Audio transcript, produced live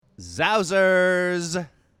Zousers!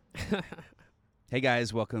 Hey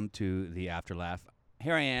guys, welcome to the Afterlaugh.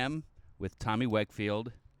 Here I am with Tommy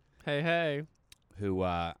Wakefield, Hey. who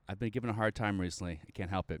I've been giving a hard time recently. I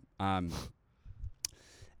can't help it. And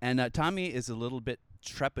Tommy is a little bit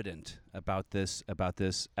trepidant about this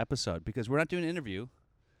episode because we're not doing an interview.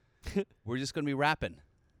 We're just going to be rapping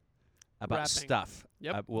about stuff.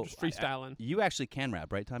 Yep, just freestyling. You actually can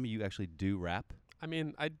rap, right, Tommy? You actually do rap. I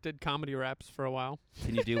mean, I did comedy raps for a while.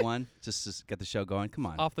 Can you do one just to get the show going? Come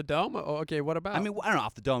on. Off the dome? Oh, okay, what about? I mean, I don't know,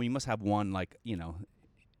 off the dome. You must have one, like,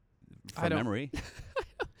 from memory.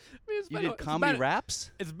 You did comedy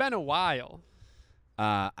raps? It's been a while.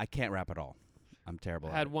 I can't rap at all. I'm terrible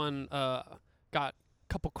at it. Had one, got a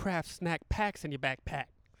couple craft snack packs in your backpack.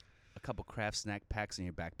 A couple craft snack packs in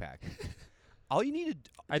your backpack. All you need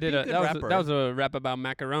to I be did a good rapper. that was a rap about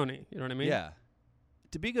macaroni. You know what I mean? Yeah.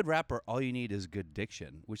 To be a good rapper, all you need is good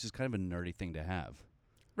diction, which is kind of a nerdy thing to have.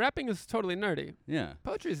 Rapping is totally nerdy. Yeah.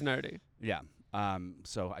 Poetry is nerdy. Yeah.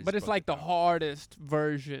 So But it's like the hardest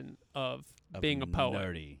version of being a poet.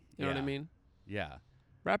 Nerdy. You know what I mean? Yeah.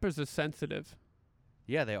 Rappers are sensitive.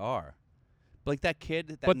 Yeah, they are. But like that kid,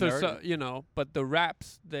 that But nerd. but the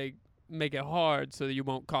raps, they make it hard so that you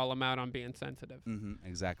won't call them out on being sensitive. Mm-hmm,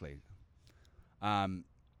 exactly.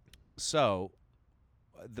 So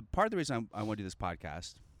the part of the reason I want to do this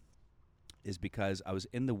podcast is because I was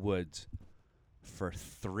in the woods for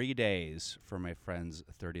 3 days for my friend's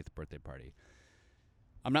 30th birthday party.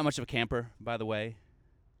 I'm not much of a camper, by the way.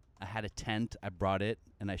 I had a tent. I brought it,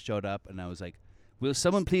 and I showed up, and I was like, will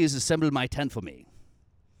someone please assemble my tent for me?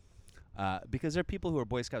 Because there are people who are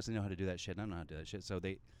Boy Scouts that know how to do that shit, and I don't know how to do that shit. So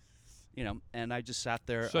they, and I just sat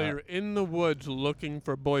there. So you're in the woods looking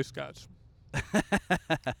for Boy Scouts.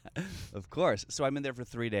 Of course. So I'm in there for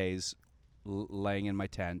 3 days, laying in my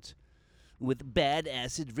tent with bad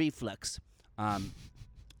acid reflux.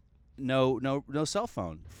 No cell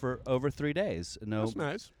phone for over 3 days. No, That's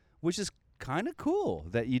nice. which is kind of cool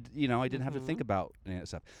that I didn't have to think about any of that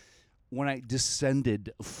stuff. When I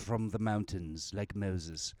descended from the mountains like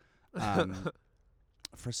Moses,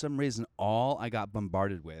 for some reason, all I got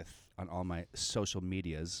bombarded with on all my social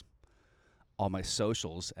medias, all my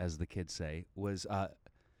socials, as the kids say, was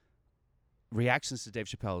reactions to Dave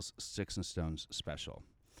Chappelle's Sticks and Stones special.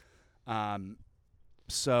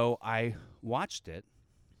 So I watched it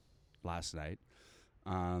last night,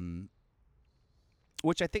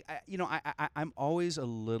 which I think, I'm always a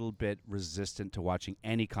little bit resistant to watching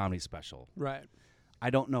any comedy special. Right. I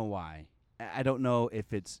don't know why. I don't know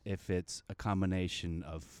if it's a combination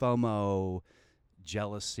of FOMO,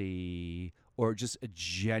 jealousy, or just a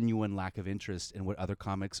genuine lack of interest in what other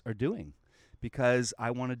comics are doing. Because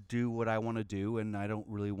I want to do what I want to do, and I don't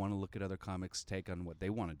really want to look at other comics' take on what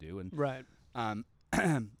they want to do. And Right.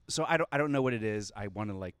 So I don't know what it is. I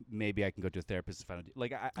want to maybe I can go to a therapist if I don't.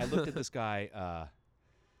 I looked at this guy.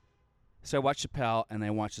 So I watched Chappelle, and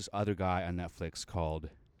I watched this other guy on Netflix called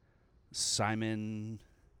Simon.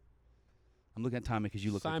 I'm looking at Tommy because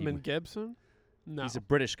you look Simon like Gibson? No. He's a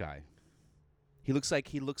British guy. He looks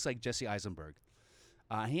like Jesse Eisenberg.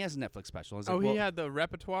 He has a Netflix special. He had the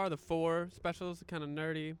repertoire, the 4 specials, kind of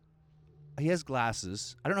nerdy. He has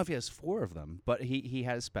glasses. I don't know if he has 4 of them, but he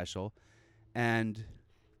had a special. And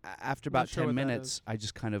after about 10 minutes, I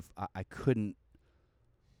just kind of I couldn't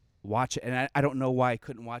watch it. And I don't know why I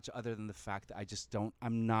couldn't watch it other than the fact that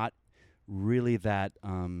I'm not really that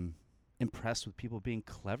impressed with people being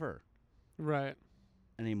clever. Right.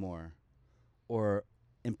 Anymore, or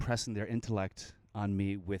impressing their intellect on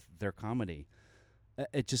me with their comedy.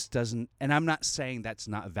 It just doesn't, and I'm not saying that's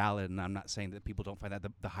not valid, and I'm not saying that people don't find that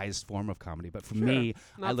the highest form of comedy, but for me,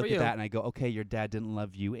 I look at that and I go, okay, your dad didn't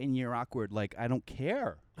love you, and you're awkward. I don't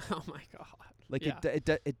care. Oh, my God.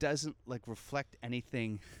 It doesn't, reflect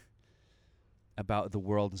anything about the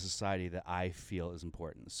world and society that I feel is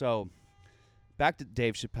important. So, back to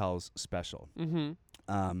Dave Chappelle's special.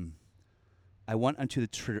 Mm-hmm. I went onto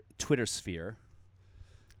the Twitter sphere.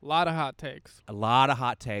 A lot of hot takes. A lot of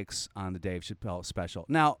hot takes on the Dave Chappelle special.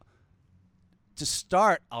 Now, to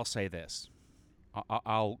start, I'll say this.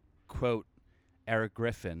 I'll quote Eric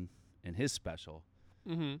Griffin in his special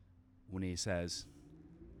when he says,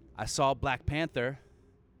 I saw Black Panther.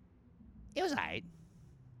 It was aight.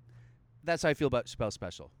 That's how I feel about Chappelle's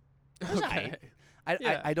special. It was aight.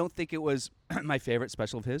 I don't think it was my favorite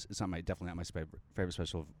special of his. It's definitely not my favorite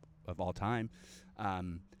special of all time.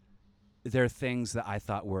 There are things that I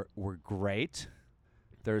thought were great.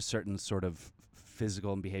 There are certain sort of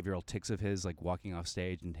physical and behavioral tics of his, like walking off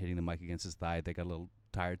stage and hitting the mic against his thigh. They got a little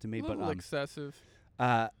tired to me. A little excessive.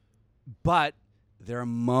 But there are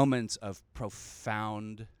moments of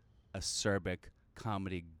profound acerbic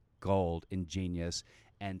comedy gold in genius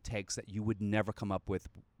and takes that you would never come up with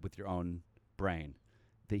your own brain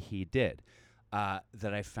that he did,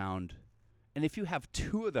 that I found. And if you have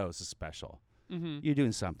two of those as special, you're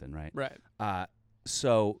doing something, right? Right.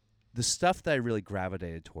 So the stuff that I really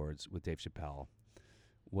gravitated towards with Dave Chappelle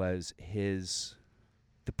was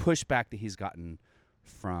the pushback that he's gotten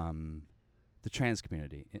from the trans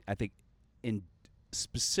community. I think in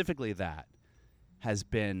specifically that has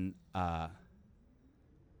been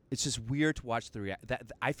it's just weird to watch the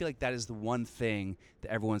I feel like that is the one thing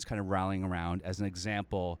that everyone's kind of rallying around as an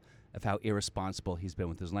example of how irresponsible he's been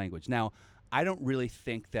with his language. Now, I don't really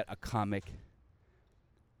think that a comic.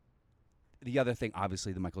 The other thing,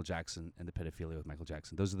 obviously, the Michael Jackson and the pedophilia with Michael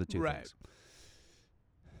Jackson. Those are the two things.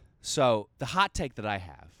 So the hot take that I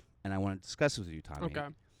have, and I want to discuss with you, Tommy,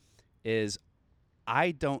 is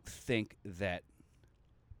I don't think that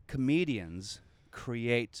comedians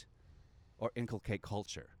create or inculcate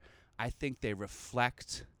culture. I think they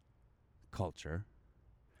reflect culture.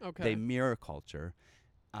 Okay. They mirror culture.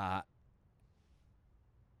 But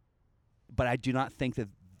I do not think that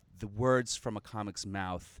the words from a comic's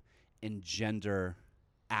mouth engender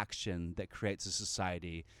action that creates a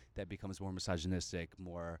society that becomes more misogynistic,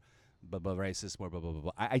 more racist, more blah, blah, blah,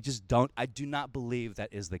 blah. I just don't. I do not believe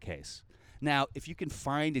that is the case. Now, if you can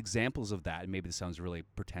find examples of that, and maybe this sounds really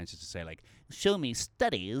pretentious to say, like, show me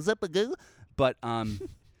studies, but,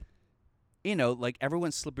 you know, like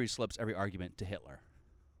everyone slippery slopes every argument to Hitler.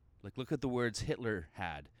 Like, look at the words Hitler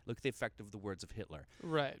had. Look at the effect of the words of Hitler.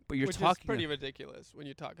 Right. But you're Which talking is pretty ridiculous when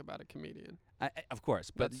you talk about a comedian. Of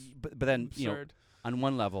course. But then, absurd. you know, on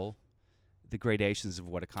one level, the gradations of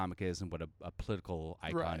what a comic is and what a political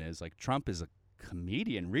icon is. Like, Trump is a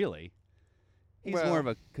comedian, really. He's more of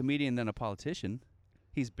a comedian than a politician.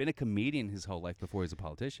 He's been a comedian his whole life before he's a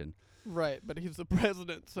politician. Right, but he's the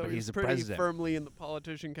president, so But he's he's the pretty president. firmly in the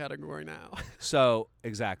politician category now. So,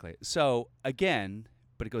 exactly. So, again,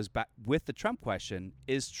 but it goes back with the Trump question,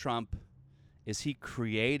 is he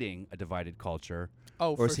creating a divided culture?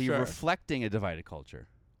 Oh, or is he reflecting a divided culture?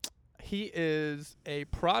 He is a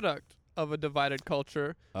product of a divided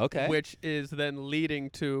culture, which is then leading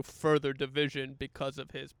to further division because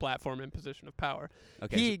of his platform and position of power.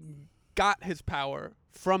 Okay, he got his power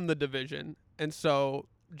from the division, and so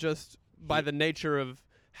just by the nature of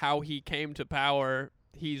how he came to power,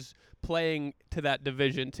 he's playing to that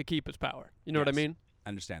division to keep his power. You know what I mean? I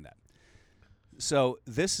understand that. So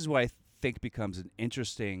this is what I think becomes an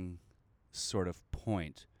interesting sort of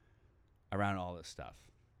point around all this stuff,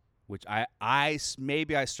 which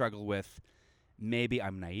maybe I struggle with, maybe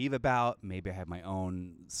I'm naive about, maybe I have my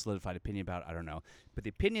own solidified opinion about, I don't know. But the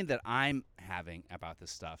opinion that I'm having about this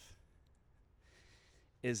stuff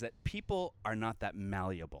is that people are not that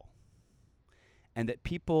malleable, and that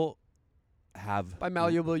people have... By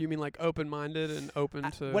malleable, you mean like open-minded and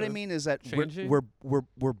open to what I mean is that changing?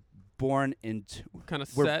 we're born into... kind of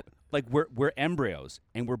set. Like we're embryos,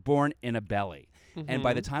 and we're born in a belly. Mm-hmm. And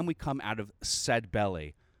by the time we come out of said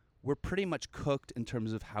belly, we're pretty much cooked in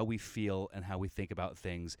terms of how we feel and how we think about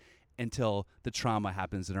things until the trauma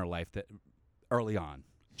happens in our life that early on,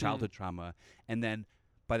 childhood trauma. And then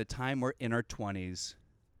by the time we're in our 20s,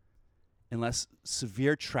 unless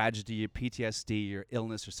severe tragedy or PTSD or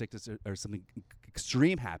illness or sickness or something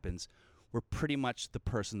extreme happens, we're pretty much the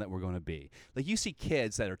person that we're going to be. Like, you see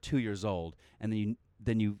kids that are 2 years old, and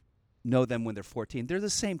then you know them when they're 14. They're the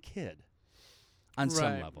same kid on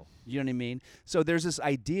some level. You know what I mean? So there's this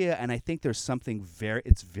idea, and I think there's something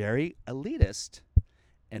it's very elitist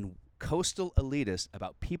and coastal elitist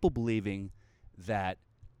about people believing that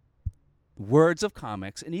words of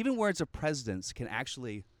comics and even words of presidents can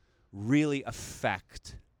actually really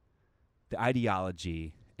affect the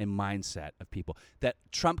ideology and mindset of people. That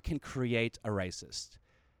Trump can create a racist.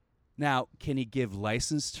 Now, can he give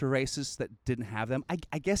license to racists that didn't have them?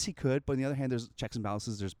 I guess he could, but on the other hand, there's checks and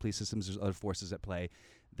balances, there's police systems, there's other forces at play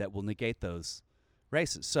that will negate those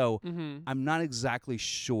races. So I'm not exactly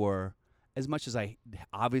sure, as much as I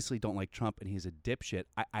obviously don't like Trump and he's a dipshit,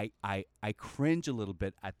 I cringe a little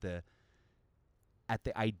bit at the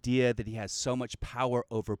idea that he has so much power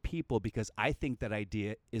over people, because I think that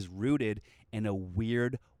idea is rooted in a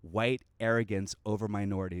weird white arrogance over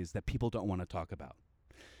minorities that people don't want to talk about.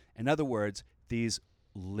 In other words, these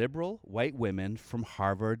liberal white women from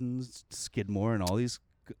Harvard and Skidmore and all these,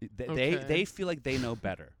 they feel like they know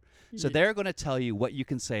better. So they're going to tell you what you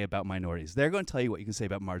can say about minorities. They're going to tell you what you can say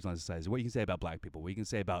about marginalized societies, what you can say about black people, what you can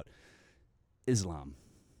say about Islam.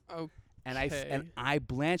 Okay. And I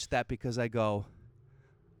blanch that because I go,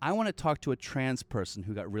 I want to talk to a trans person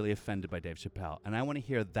who got really offended by Dave Chappelle, and I want to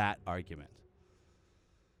hear that argument.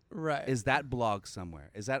 Right. Is that blog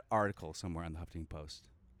somewhere? Is that article somewhere on the Huffington Post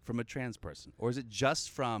from a trans person? Or is it just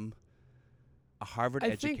from a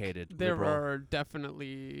Harvard-educated think there liberal? are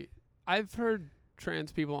definitely... I've heard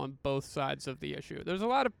trans people on both sides of the issue. There's a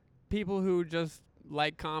lot of people who just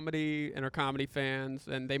like comedy and are comedy fans,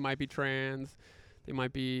 and they might be trans, they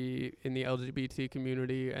might be in the LGBT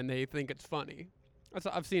community, and they think it's funny. That's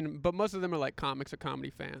what I've seen, but most of them are like comics or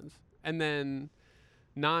comedy fans. And then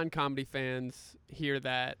non-comedy fans hear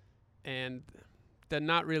that, and they're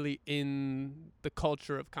not really in the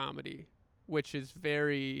culture of comedy, which is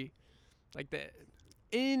very like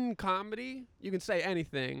in comedy you can say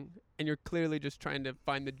anything and you're clearly just trying to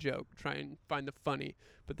find the joke, try and find the funny,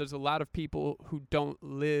 but there's a lot of people who don't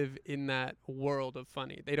live in that world of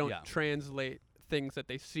funny. They don't translate things that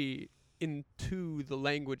they see into the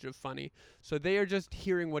language of funny, so they are just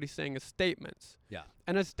hearing what he's saying as statements.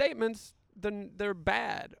 And as statements, then they're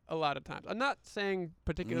bad a lot of times. I'm not saying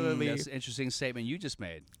particularly... That's an interesting statement you just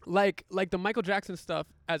made. Like the Michael Jackson stuff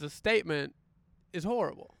as a statement is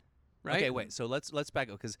horrible, right? Okay, wait. So let's back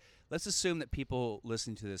up, because let's assume that people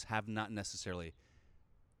listening to this have not necessarily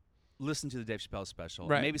listened to the Dave Chappelle special.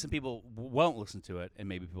 Right. Maybe some people won't listen to it, and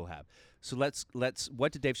maybe people have. So let's.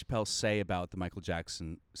 What did Dave Chappelle say about the Michael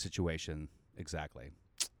Jackson situation exactly?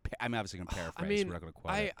 I'm obviously going to paraphrase. I mean, we're not going to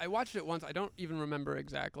quote it. I watched it once. I don't even remember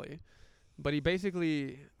exactly. But he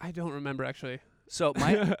basically, I don't remember actually. So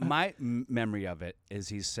my memory of it is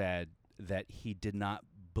he said that he did not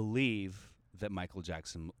believe that Michael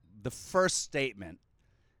Jackson, the first statement,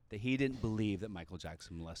 that he didn't believe that Michael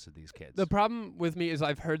Jackson molested these kids. The problem with me is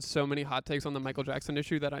I've heard so many hot takes on the Michael Jackson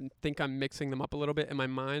issue that I think I'm mixing them up a little bit in my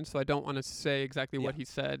mind, so I don't want to say exactly what he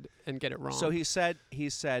said and get it wrong. So he said,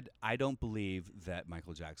 I don't believe that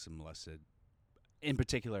Michael Jackson molested, in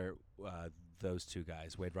particular, those two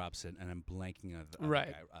guys, Wade Robson, and I'm blanking on the other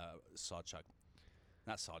guy, Sawchuk.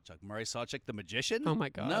 Not Sawchuk. Murray Sawchuk, the magician? Oh, my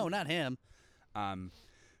God. No, not him.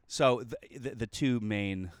 So the two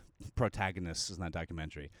main protagonists in that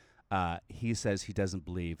documentary, he says he doesn't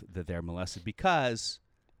believe that they're molested because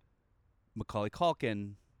Macaulay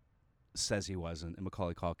Culkin says he wasn't, and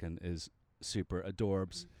Macaulay Culkin is super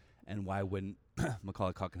adorbs, and why wouldn't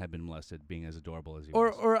Macaulay Culkin have been molested, being as adorable as he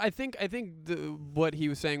was? Or I think what he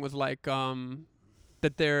was saying was like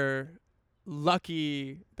that they're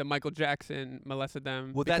lucky that Michael Jackson molested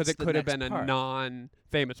them because it could have been a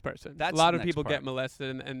non-famous person. A lot of people get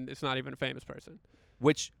molested and it's not even a famous person.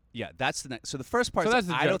 Which, that's the next. So the first part is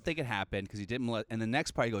I don't think it happened because he didn't molest. And the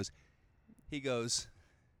next part he goes,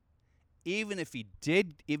 even if he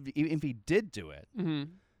did, if he did do it,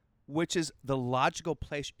 which is the logical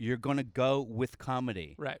place you're going to go with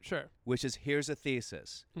comedy. Right, sure. Which is, here's a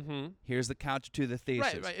thesis. Here's the counter to the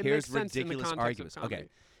thesis. Right. Here's ridiculous arguments. Okay.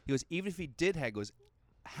 He goes, even if he did,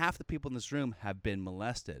 half the people in this room have been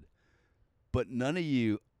molested. But none of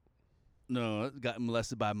you got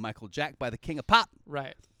molested by Michael Jack, by the king of pop.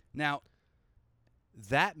 Right. Now,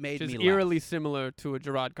 that made me laugh. Which is eerily similar to a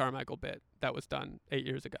Gerard Carmichael bit that was done 8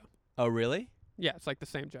 years ago. Oh, really? Yeah, it's like the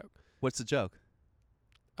same joke. What's the joke?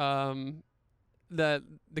 The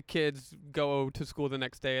kids go to school the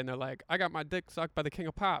next day and they're like, I got my dick sucked by the king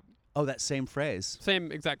of pop. Oh, that same phrase.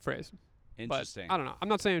 Same exact phrase. Interesting. But I don't know. I'm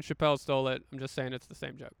not saying Chappelle stole it. I'm just saying it's the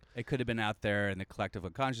same joke. It could have been out there in the collective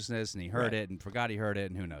unconsciousness, and he heard it and forgot he heard it,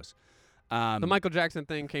 and who knows. The Michael Jackson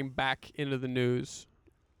thing came back into the news,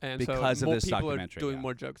 and because so of more this people documentary, are doing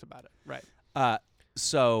more jokes about it. Right.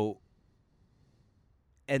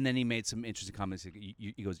 And then he made some interesting comments.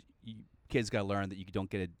 He goes, kids got to learn that you don't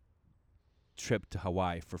get a trip to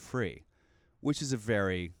Hawaii for free, which is a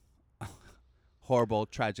very horrible,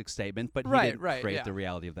 tragic statement, but he didn't create the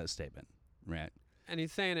reality of that statement. Right. And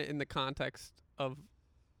he's saying it in the context of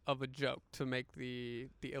a joke to make the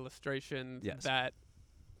illustration that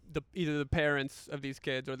either the parents of these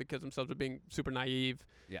kids or the kids themselves are being super naive.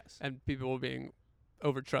 Yes. And people were being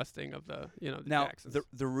over trusting of the now, Jacksons.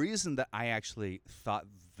 The reason that I actually thought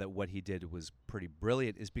that what he did was pretty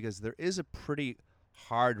brilliant is because there is a pretty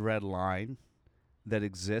hard red line that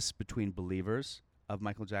exists between believers of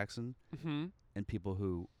Michael Jackson and people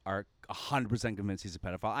who are 100% convinced he's a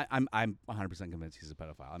pedophile. I'm 100% convinced he's a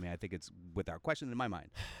pedophile. I mean, I think it's without question in my mind.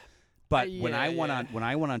 But when I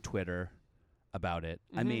went on Twitter about it,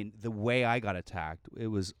 I mean, the way I got attacked, it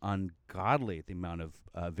was ungodly, the amount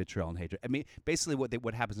of vitriol and hatred. I mean, basically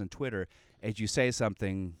what happens on Twitter is you say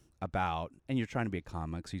something about, and you're trying to be a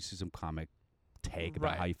comic, so you see some comic take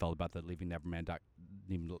about how you felt about the Leaving Neverland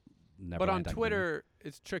But on Twitter,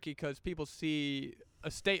 it's tricky because people see a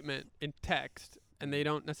statement in text and they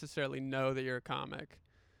don't necessarily know that you're a comic.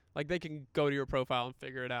 Like, they can go to your profile and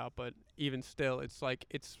figure it out, but even still, it's like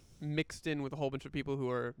it's mixed in with a whole bunch of people who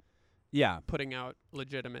are Yeah. putting out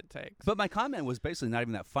legitimate takes. But my comment was basically not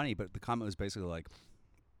even that funny, but the comment was basically like,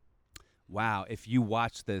 wow, if you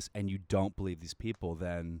watch this and you don't believe these people,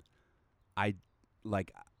 then I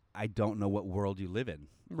don't know what world you live in.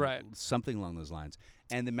 Right. Something along those lines.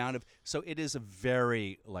 And the amount of, so it is a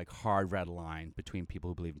very like hard red line between people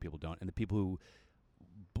who believe and people who don't. And the people who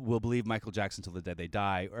will believe Michael Jackson till the day they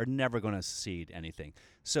die are never going to cede anything.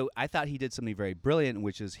 So I thought he did something very brilliant,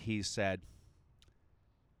 which is he said,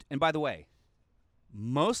 and by the way,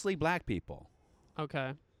 mostly black people.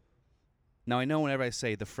 Okay. Now, I know whenever I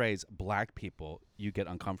say the phrase black people, you get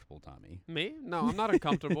uncomfortable, Tommy. Me? No, I'm not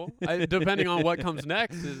uncomfortable. Depending on what comes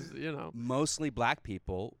next is, Mostly black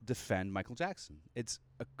people defend Michael Jackson. It's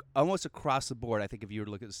almost across the board. I think if you were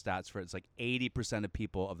to look at the stats for it, it's like 80% of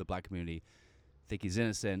people of the black community think he's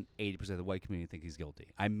innocent, 80% of the white community think he's guilty.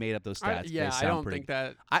 I made up those stats. I don't think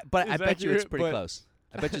that. But I bet you it's accurate, pretty but- close.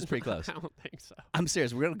 I bet you it's pretty close. I don't think so. I'm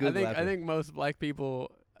serious. We're going to Google that. I think most black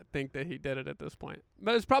people think that he did it at this point.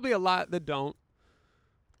 But there's probably a lot that don't.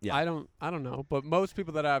 Yeah. I don't know. But most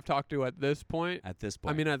people that I've talked to at this point, At this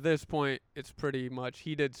point. I mean, at this point, it's pretty much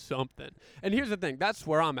he did something. And here's the thing. That's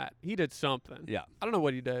where I'm at. He did something. Yeah. I don't know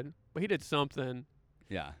what he did, but he did something.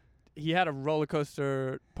 Yeah. He had a roller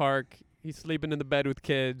coaster park. He's sleeping in the bed with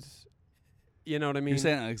kids. You know what I mean? You're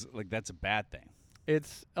saying like that's a bad thing.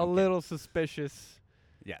 It's a Okay. little suspicious.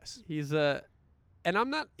 Yes. He's and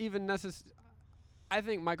I'm not even necessarily. I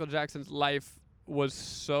think Michael Jackson's life was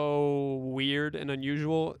so weird and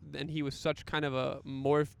unusual, and he was such kind of a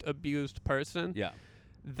morphed, abused person Yeah.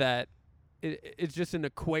 that it's just an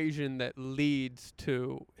equation that leads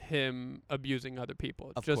to him abusing other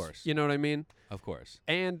people. Of just, course. You know what I mean? Of course.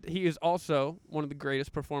 And he is also one of the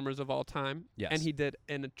greatest performers of all time. Yes. And he did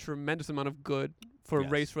a tremendous amount of good for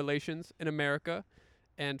Yes. race relations in America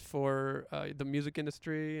and for the music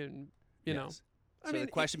industry and, you know. Yes. I So mean,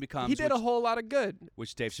 the question becomes, he did a whole lot of good.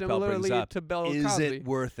 which Dave Chappelle Similarly brings up, to Bill is Cosby. it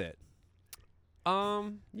worth it?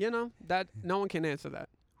 That no one can answer that.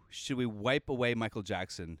 Should we wipe away Michael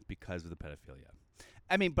Jackson because of the pedophilia?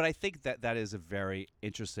 I mean, but I think that is a very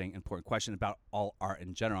interesting, important question about all art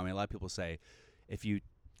in general. I mean, a lot of people say, if you,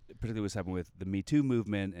 particularly what's happened with the Me Too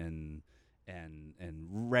movement and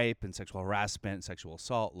rape and sexual harassment and sexual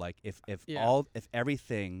assault, like if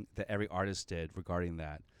everything that every artist did regarding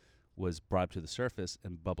that was brought up to the surface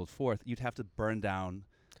and bubbled forth, you'd have to burn down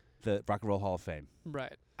the Rock and Roll Hall of Fame.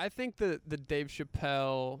 Right. I think the Dave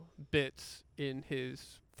Chappelle bits in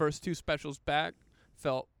his first two specials back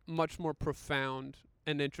felt much more profound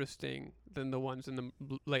and interesting than the ones in the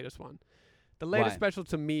latest one. The latest Why? special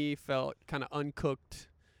to me felt kind of uncooked,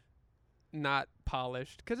 not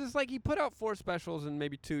polished. Because it's like he put out 4 specials in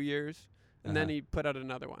maybe 2 years, and then Uh-huh. he put out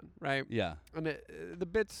another one, right? Yeah. And the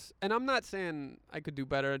bits, and I'm not saying I could do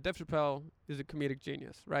better. Dave Chappelle is a comedic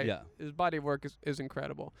genius, right? Yeah. His body of work is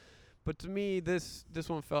incredible. But to me, this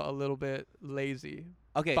one felt a little bit lazy.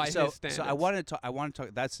 Okay, By so his standards. I want to talk.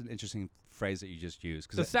 That's an interesting phrase that you just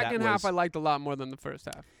used. The second half I liked a lot more than the first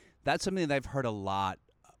half. That's something that I've heard a lot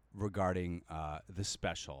regarding the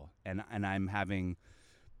special, and I'm having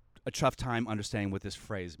a tough time understanding what this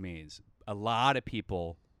phrase means. A lot of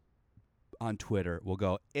people on Twitter will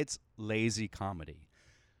go, "It's lazy comedy."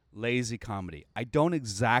 Lazy comedy. I don't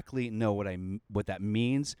exactly know what that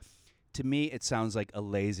means. To me, it sounds like a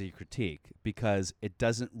lazy critique because it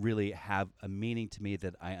doesn't really have a meaning to me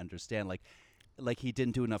that I understand. Like he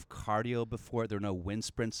didn't do enough cardio before. There were no wind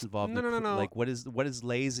sprints involved. No. Like what is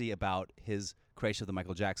lazy about his creation of the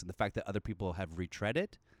Michael Jackson? The fact that other people have retread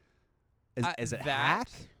it? Is it hack?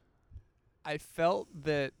 I felt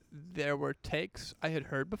that there were takes I had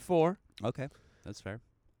heard before. Okay, that's fair.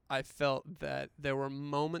 I felt that there were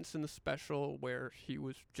moments in the special where he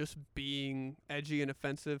was just being edgy and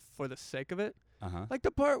offensive for the sake of it. Uh-huh. Like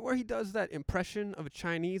the part where he does that impression of a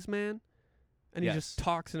Chinese man and he just Yes.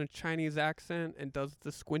 talks in a Chinese accent and does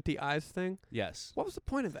the squinty eyes thing. Yes. What was the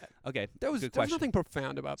point of that? Okay. There was good question. nothing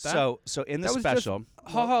profound about that. So in the That was just, special,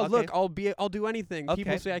 Ha okay. look, I'll do anything. Okay.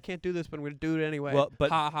 People say I can't do this, but I'm going to do it anyway. Well, but-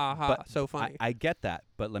 ha ha ha. but So funny. I get that,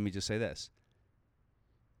 but let me just say this.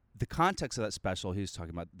 The context of that special, he was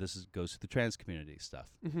talking about, goes to the trans community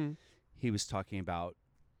stuff. mm-hmm. He was talking about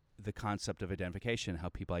the concept of identification, how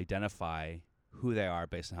people identify who they are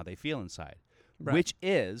based on how they feel inside, Right. which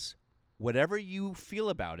is whatever you feel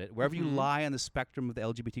about it, wherever you Mhm. lie on the spectrum of the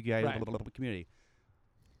LGBTQI Right. community,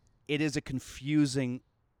 it is a confusing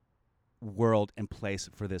world and place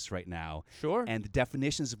for this right now. Sure. And the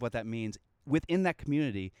definitions of what that means within that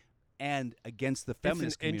community and against the feminist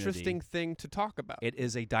it's an community. interesting thing to talk about. It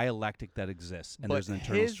is a dialectic that exists, and but there's an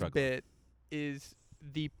internal his struggle. bit is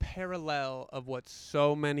the parallel of what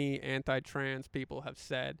so many anti-trans people have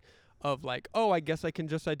said of like, oh, I guess I can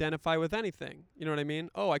just identify with anything. You know what I mean?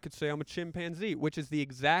 Oh, I could say I'm a chimpanzee, which is the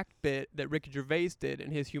exact bit that Ricky Gervais did in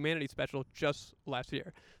his Humanity special just last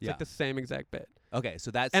year. It's like the same exact bit. Okay, so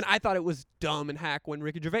that's... And I thought it was dumb and hack when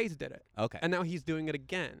Ricky Gervais did it. Okay. And now he's doing it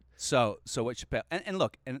again. So what Chappelle... And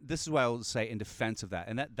look, and this is what I will say in defense of that,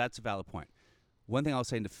 and that's a valid point. One thing I'll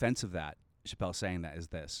say in defense of that, Chappelle saying that, is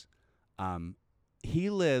this. He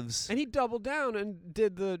lives... And he doubled down and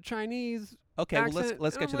did the Chinese accent. Well,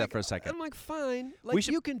 let's get to that for a second. I'm like, fine. Like,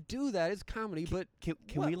 you can do that. It's comedy, but can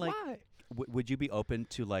we, like... Why? Would you be open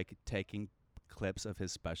to, like, taking clips of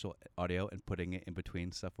his special audio and putting it in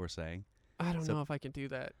between stuff we're saying? I don't know if I can do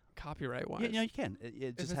that copyright-wise. Yeah, you can.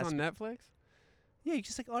 It just Is this has on Netflix? Yeah, you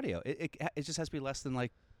just like audio. It just has to be less than,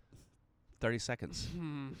 like, 30 seconds.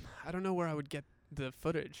 I don't know where I would get the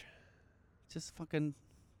footage. Just fucking...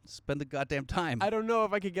 spend the goddamn time. I don't know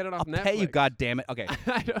if I could get it off Netflix. I'll pay you, goddammit. Okay.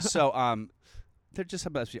 So, they're just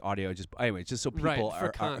supposed to be audio. Anyway, just so people are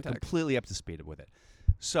completely up to speed with it.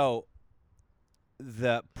 So,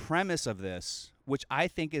 the premise of this, which I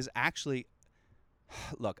think is actually,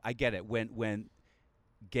 look, I get it. When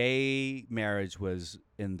gay marriage was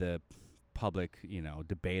in the public,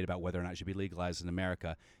 debate about whether or not it should be legalized in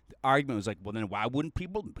America, the argument was like, well, then why wouldn't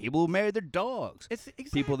people who marry their dogs? It's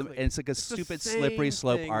exactly. And it's like a stupid slippery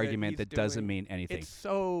slope argument that doesn't mean anything. It's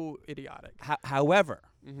so idiotic. However,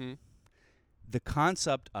 the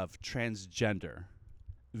concept of transgender,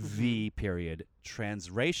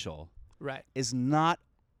 transracial, is not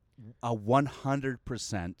a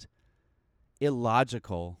 100%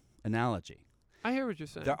 illogical analogy. I hear what you're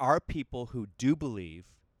saying. There are people who do believe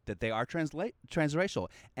that they are transracial,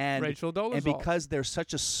 and Rachel Dolezal. And because they're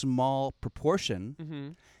such a small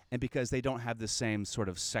proportion, and because they don't have the same sort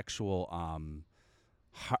of sexual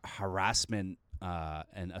harassment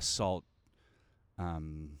and assault,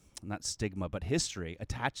 not stigma, but history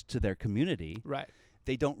attached to their community,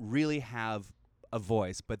 they don't really have a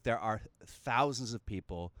voice. But there are thousands of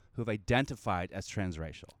people who've identified as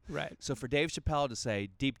transracial. So for Dave Chappelle to say,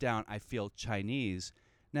 deep down, I feel Chinese.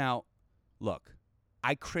 Now, look,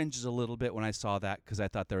 I cringed a little bit when I saw that because I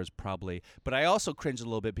thought there was probably, but I also cringed a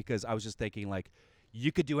little bit because I was just thinking, like,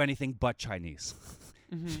 you could do anything but Chinese.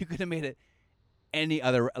 You could have made it any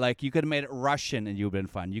other, like, you could have made it Russian and you've been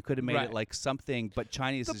fun. You could have made it like something, but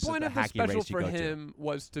Chinese is just a hacky race you go to. The point of the special for him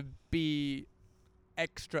was to be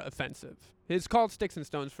extra offensive. It's called Sticks and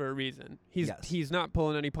Stones for a reason. He's not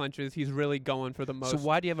pulling any punches. He's really going for the most. So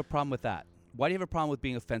why do you have a problem with that? Why do you have a problem with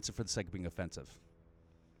being offensive for the sake of being offensive?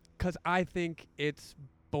 Because I think it's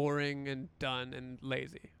boring and done and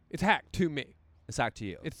lazy. It's hack to me. It's hack to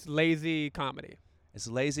you. It's lazy comedy. It's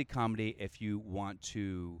lazy comedy if you want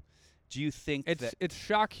to... Do you think it's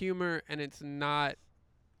shock humor and it's not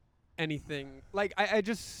anything... Like, I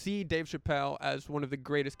just see Dave Chappelle as one of the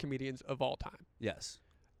greatest comedians of all time. Yes.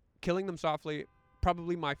 Killing Them Softly,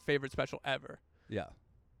 probably my favorite special ever. Yeah.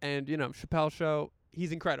 And, Chappelle Show,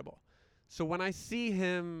 he's incredible. So when I see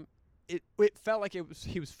him... It felt like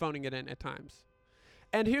he was phoning it in at times.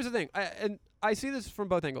 And here's the thing, I see this from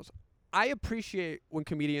both angles. I appreciate when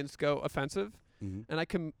comedians go offensive, and I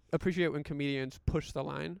can appreciate when comedians push the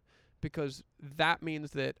line, because that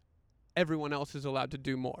means that everyone else is allowed to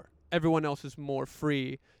do more. Everyone else is more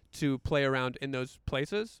free to play around in those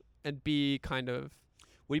places and be kind of...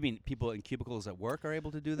 What do you mean, people in cubicles at work are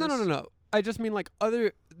able to do this? No. I just mean, like,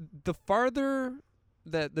 the farther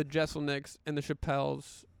that the Jeselniks and the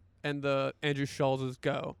Chappelles and the Andrew Schultzes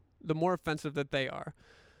go, the more offensive that they are,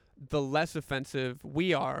 the less offensive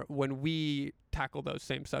we are when we tackle those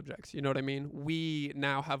same subjects. You know what I mean? We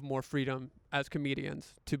now have more freedom as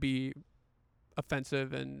comedians to be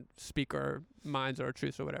offensive and speak our minds or our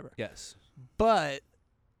truths or whatever. Yes. But,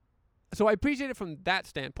 so I appreciate it from that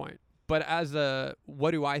standpoint. But as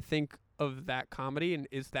what do I think of that comedy, and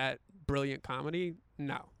is that brilliant comedy?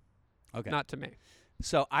 No. Okay. Not to me.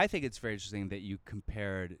 So I think it's very interesting that you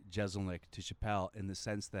compared Jeselnik to Chappelle, in the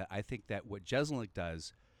sense that I think that what Jeselnik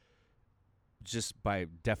does, just by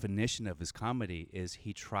definition of his comedy, is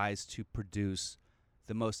he tries to produce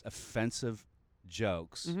the most offensive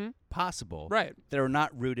jokes possible that are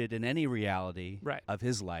not rooted in any reality of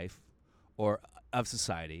his life or of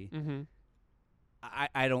society.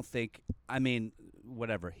 I don't think, I mean,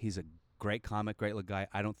 whatever, he's a great comic, great little guy.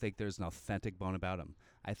 I don't think there's an authentic bone about him.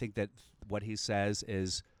 I think that what he says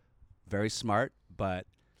is very smart, but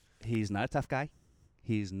he's not a tough guy.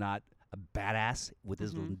 He's not a badass with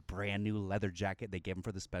his brand new leather jacket they gave him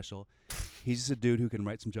for the special. He's just a dude who can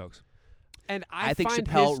write some jokes. And I think find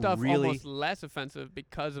Chappelle his stuff really- almost less offensive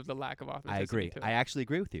because of the lack of authenticity. I agree. To it. I actually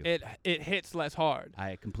agree with you. It hits less hard.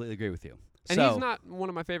 I completely agree with you. And so, he's not one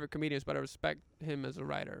of my favorite comedians, but I respect him as a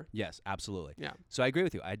writer. Yes, absolutely. Yeah. So I agree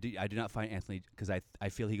with you. I do not find Anthony, because I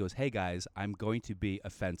feel he goes, hey guys, I'm going to be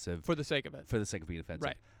offensive For the sake of it. for the sake of being offensive.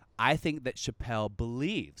 Right. I think that Chappelle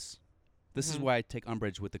believes, this is Mhm. why I take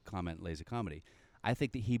umbrage with the comment lazy comedy. I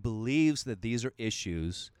think that he believes that these are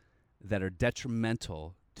issues that are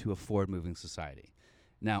detrimental to a forward-moving society.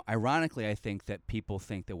 Now, ironically, I think that people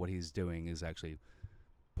think that what he's doing is actually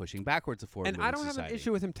pushing backwards a forward-moving And I don't society. have an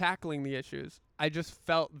issue with him tackling the issues. I just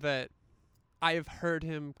felt that I have heard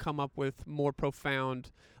him come up with more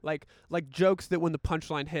profound, like jokes that when the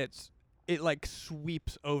punchline hits, it like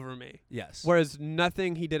sweeps over me. Yes. Whereas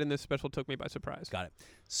nothing he did in this special took me by surprise. Got it.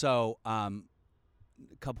 So, a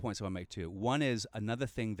couple points I want to make too. One is another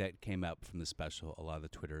thing that came up from the special. A lot of the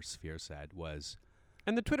Twitter sphere said was,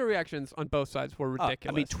 And the Twitter reactions on both sides were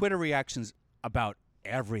ridiculous. I mean, Twitter reactions about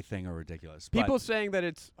everything are ridiculous. but- People saying that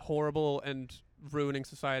it's horrible and ruining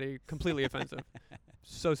society, completely offensive.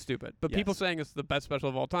 So stupid. But people Yes. saying it's the best special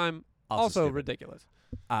of all time, also stupid. ridiculous.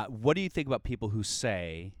 What do you think about people who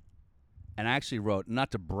say, and I actually wrote, not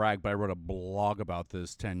to brag, but I wrote a blog about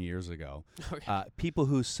this 10 years ago. Okay. People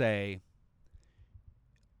who say,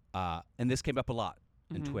 and this came up a lot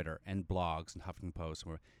in Mhm. Twitter and blogs and Huffington Post,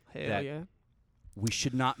 where Hell that- yeah. we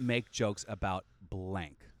should not make jokes about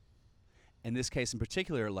blank. In this case in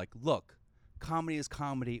particular, like, look, comedy is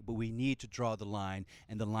comedy, but we need to draw the line,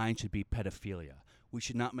 and the line should be pedophilia. We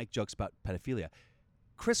should not make jokes about pedophilia.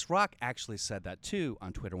 Chris Rock actually said that too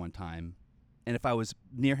on Twitter one time, and if I was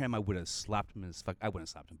near him, I would have slapped him in his I wouldn't have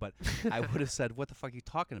slapped him, but I would have said, what the fuck are you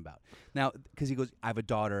talking about? Now, because he goes, I have a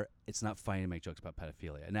daughter, it's not funny to make jokes about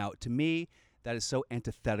pedophilia. Now, to me, that is so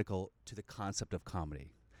antithetical to the concept of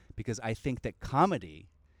comedy, because I think that comedy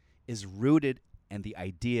is rooted in the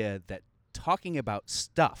idea that talking about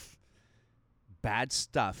stuff, bad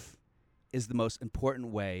stuff, is the most important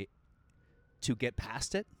way to get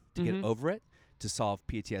past it, to Mhm. get over it, to solve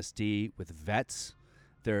PTSD with vets.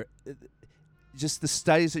 There, just the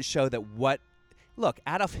studies that show that look,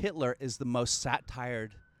 Adolf Hitler is the most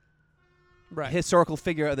satired Right. historical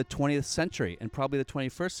figure of the 20th century and probably the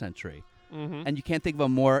 21st century. Mm-hmm. And you can't think of a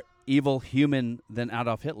more evil human than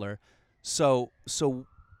Adolf Hitler. So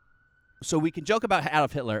we can joke about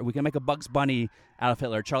Adolf Hitler. We can make a Bugs Bunny Adolf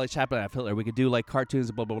Hitler, Charlie Chaplin Adolf Hitler. We could do like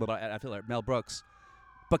cartoons, blah blah blah, Adolf Hitler, Mel Brooks.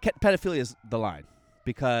 But pedophilia is the line,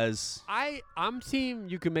 because I'm team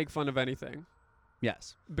you can make fun of anything,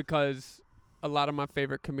 yes, because a lot of my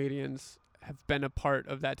favorite comedians have been a part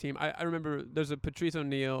of that team. I remember there's a Patrice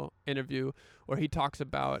O'Neill interview where he talks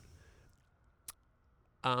about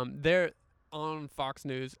they're on Fox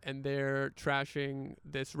News and they're trashing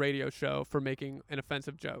this radio show for making an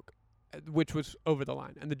offensive joke, which was over the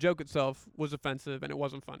line. And the joke itself was offensive and it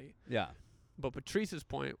wasn't funny. yeah, But Patrice's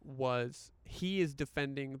point was he is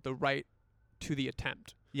defending the right to the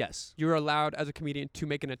attempt. yes, You're allowed as a comedian to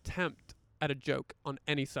make an attempt at a joke on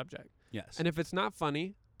any subject. yes. And if it's not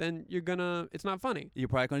funny, then it's not funny. You're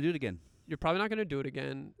probably going to do it again. You're probably not going to do it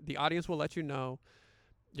again. The audience will let you know.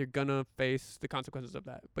 You're going to face the consequences of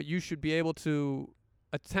that. But you should be able to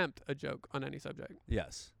attempt a joke on any subject.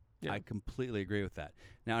 Yes. Yeah. I completely agree with that.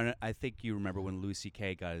 Now, and I think you remember when Louis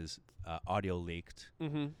C.K. got his audio leaked,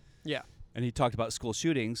 Mm-hmm. Yeah. and he talked about school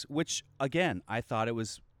shootings, which, again, I thought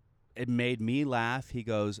it made me laugh. He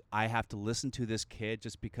goes, I have to listen to this kid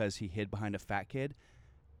just because he hid behind a fat kid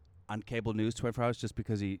on cable news 24 hours just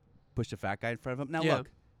because he pushed a fat guy in front of him. Now, Yeah. look,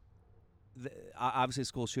 obviously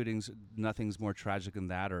school shootings, nothing's more tragic than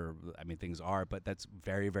that, or, I mean, things are, but that's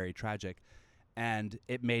very, very tragic. And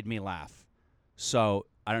it made me laugh. So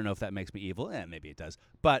I don't know if that makes me evil. Maybe it does.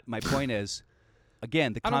 But my point is,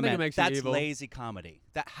 again, the I don't think it comment, makes you that's evil. lazy comedy.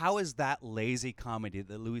 How is that lazy comedy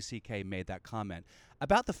that Louis C.K. made that comment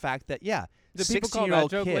about the fact that, yeah, Did people call that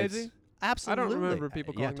 16-year-old joke kids, lazy? absolutely. I don't remember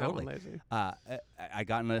people calling yeah, totally. that one lazy. I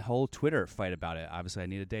got in a whole Twitter fight about it. Obviously, I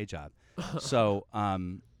need a day job. So,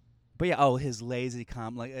 but yeah, his lazy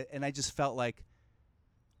and I just felt like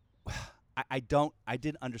I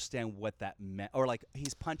didn't understand what that meant. Or like,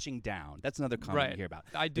 he's punching down. That's another comment Right. you hear about.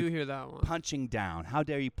 I do hear that one. Punching down. How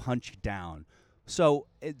dare you punch down? So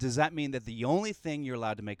does that mean that the only thing you're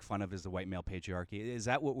allowed to make fun of is the white male patriarchy? Is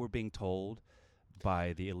that what we're being told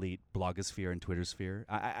by the elite blogosphere and Twitter sphere?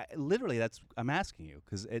 I literally, I'm asking you,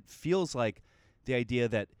 because it feels like the idea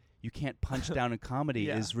that you can't punch down in comedy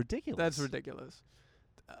Yeah. is ridiculous. That's ridiculous.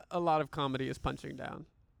 A lot of comedy is punching down.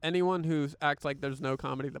 Anyone who acts like there's no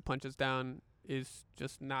comedy that punches down is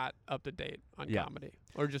just not up to date on Yeah. comedy,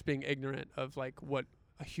 or just being ignorant of like what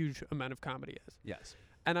a huge amount of comedy is. Yes.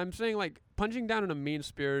 And I'm saying, like, punching down in a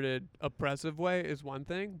mean-spirited, oppressive way is one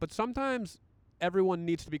thing, but sometimes everyone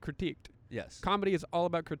needs to be critiqued. Yes. Comedy is all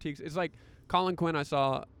about critiques. It's like Colin Quinn I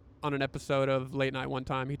saw on an episode of Late Night one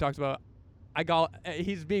time. He talks about,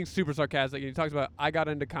 he's being super sarcastic, and he talks about, I got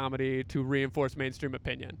into comedy to reinforce mainstream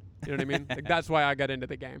opinion. You know what I mean? Like, that's why I got into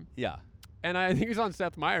the game. Yeah. And I think he's on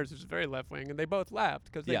Seth Meyers, who's very left-wing, and they both laughed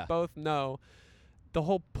because they both know the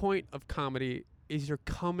whole point of comedy is you're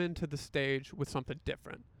coming to the stage with something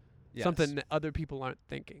different, something that other people aren't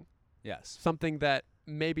thinking. Yes. Something that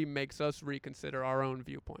maybe makes us reconsider our own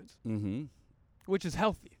viewpoints, which is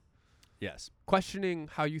healthy. Yes. Questioning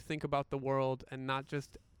how you think about the world and not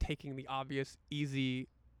just taking the obvious, easy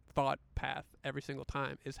thought path every single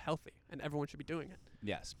time is healthy, and everyone should be doing it.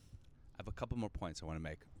 Yes. I have a couple more points I want to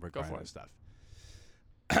make regarding this stuff.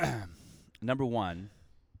 Number one,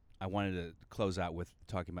 I wanted to close out with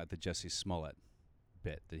talking about the Jussie Smollett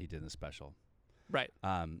bit that he did in the special. Right.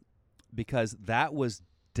 Because that was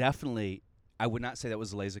definitely, I would not say that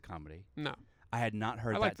was lazy comedy. No. I had not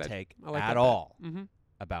heard that take at all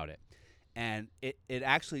about it. And it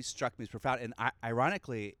actually struck me as profound. And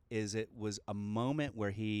ironically, it was a moment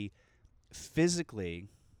where he physically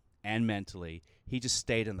and mentally, he just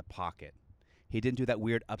stayed in the pocket. He didn't do that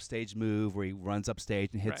weird upstage move where he runs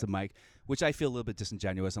upstage and hits the mic, which I feel a little bit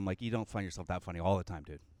disingenuous. I'm like, you don't find yourself that funny all the time,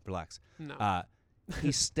 dude. Relax. No.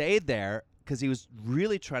 He stayed there because he was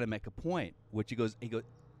really trying to make a point, which he goes,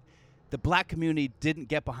 the black community didn't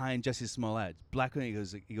get behind Jussie Smollett. Black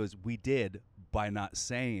community, he goes, we did by not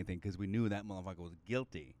saying anything because we knew that motherfucker was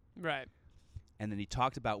guilty. Right. And then he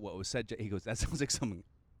talked about what was said. He goes, that sounds like something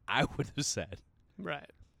I would have said. Right.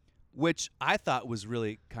 Which I thought was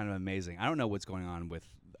really kind of amazing. I don't know what's going on with,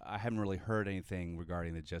 I haven't really heard anything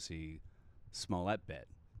regarding the Jussie Smollett bit.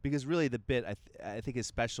 Because really the bit, I think is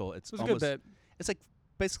special. It was a good bit. It's like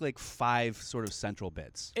basically like 5 sort of central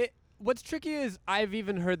bits. What's tricky is I've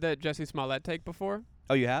even heard that Jussie Smollett take before.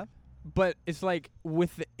 Oh, you have? But it's like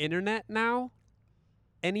with the internet now,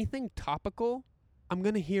 anything topical, I'm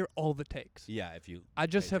going to hear all the takes. Yeah, I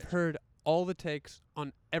just have heard all the takes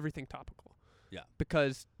on everything topical. Yeah.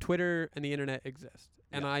 Because Twitter and the internet exist.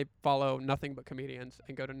 And I follow nothing but comedians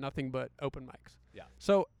and go to nothing but open mics. Yeah.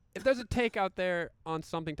 So if there's a take out there on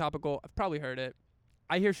something topical, I've probably heard it.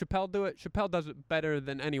 I hear Chappelle do it. Chappelle does it better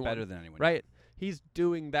than anyone. Better than anyone. Right? He's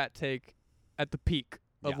doing that take at the peak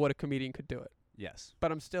of what a comedian could do it. Yes.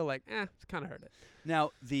 But I'm still like, it's kind of heard it.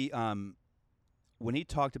 Now, when he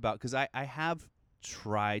talked about, because I have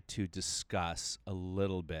tried to discuss a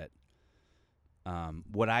little bit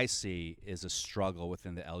what I see is a struggle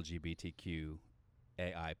within the LGBTQ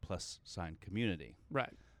AI plus sign community.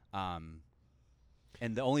 Right.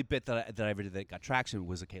 And the only bit that I ever did that got traction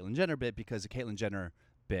was a Caitlyn Jenner bit, because the Caitlyn Jenner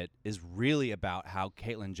bit is really about how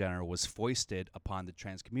Caitlyn Jenner was foisted upon the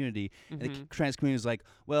trans community. And the trans community is like,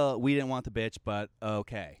 well, we didn't want the bitch, but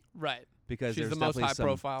okay. Right. Because she's there's the most high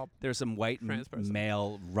profile. There's some white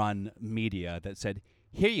male run media that said,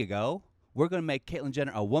 here you go. We're going to make Caitlyn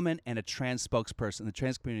Jenner a woman and a trans spokesperson. The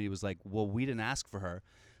trans community was like, well, we didn't ask for her.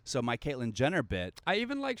 So my Caitlyn Jenner bit. I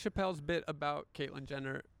even like Chappelle's bit about Caitlyn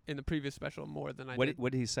Jenner in the previous special more than I did.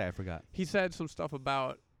 What did he say? I forgot. He said some stuff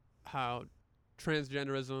about how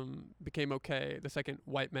transgenderism became okay the second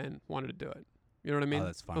white men wanted to do it. You know what I mean? Oh,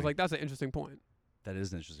 that's funny. I was like, that's an interesting point. That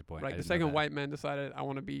is an interesting point. Right. The second white men decided, I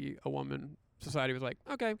want to be a woman, society was like,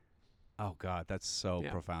 okay. Oh, God. That's so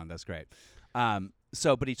profound. That's great.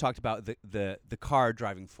 But he talked about the car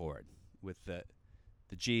driving forward with the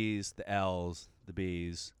G's, the L's, the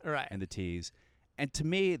B's, and the T's. And to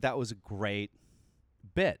me, that was a great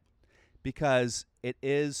bit, because it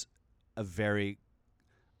is a very,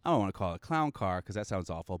 I don't want to call it a clown car because that sounds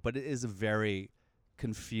awful, but it is a very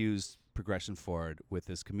confused progression forward with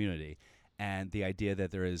this community. And the idea that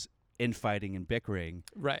there is infighting and bickering.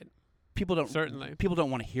 Right. People don't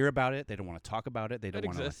want to hear about it. They don't want to talk about it. They don't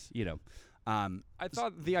want to, I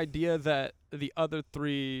thought the idea that the other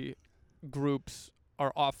 3 groups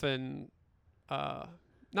are often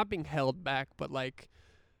not being held back, but like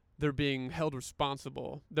they're being held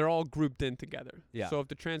responsible. They're all grouped in together. Yeah. So if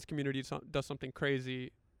the trans community does something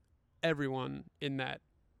crazy, everyone in that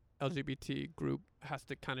LGBT group has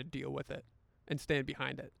to kind of deal with it and stand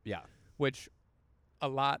behind it. Yeah. Which a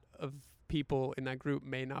lot of people in that group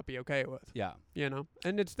may not be okay with. Yeah. You know?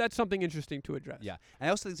 And that's something interesting to address. Yeah. And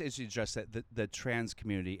I also think it's interesting to address that the trans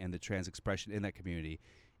community and the trans expression in that community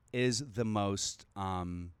is the most,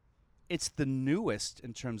 it's the newest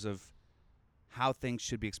in terms of how things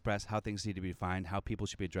should be expressed, how things need to be defined, how people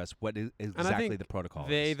should be addressed, what is exactly the protocol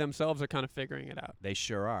they themselves are kind of figuring it out. They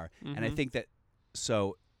sure are. And I think that,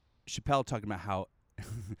 so Chappelle talking about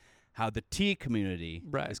how how the T community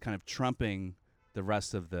Right. is kind of trumping the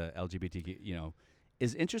rest of the LGBTQ,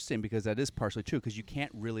 is interesting because that is partially true because you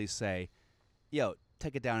can't really say, yo,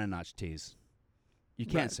 take it down a notch, T's. You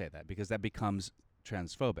can't Right. say that because that becomes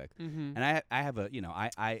transphobic. Mm-hmm. And I have a,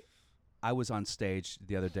 I was on stage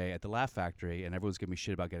the other day at the Laugh Factory and everyone was giving me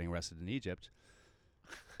shit about getting arrested in Egypt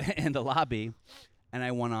in the lobby. And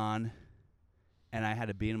I went on and I had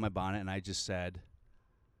a bean in my bonnet and I just said,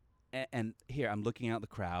 and here I'm looking out the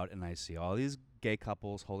crowd and I see all these gay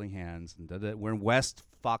couples holding hands and we're in West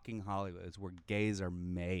fucking Hollywood. It's where gays are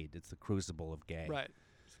made. It's the crucible of gay. Right.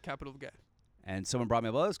 It's the capital of gay. And someone brought me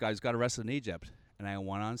up, this guy just got arrested in Egypt. And I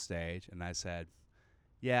went on stage and I said,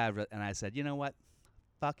 and I said, you know what?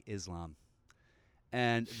 Fuck Islam.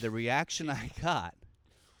 And the reaction I got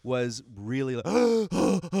was really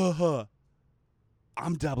like,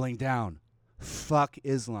 I'm doubling down. Fuck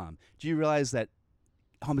Islam. Do you realize that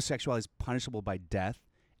homosexuality is punishable by death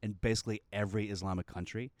in basically every Islamic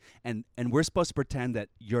country? And we're supposed to pretend that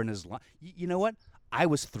you're an Islam. You know what? I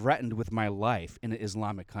was threatened with my life in an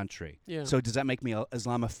Islamic country. Yeah. So does that make me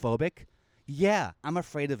Islamophobic? Yeah, I'm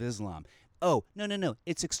afraid of Islam. Oh, no.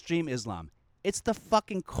 It's extreme Islam. It's the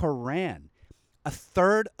fucking Quran. A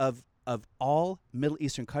third of all Middle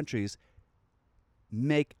Eastern countries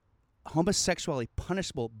make homosexuality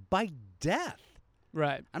punishable by death.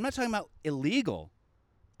 Right. I'm not talking about illegal,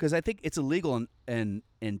 because I think it's illegal in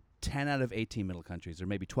 10 out of 18 middle countries, or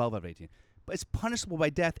maybe 12 out of 18. But it's punishable by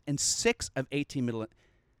death in 6 of 18 middle.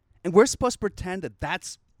 And we're supposed to pretend that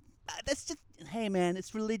that's just, hey, man,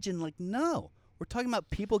 it's religion. Like, no. We're talking about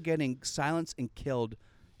people getting silenced and killed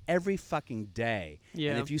every fucking day.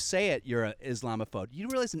 Yeah. And if you say it, you're an Islamophobe. You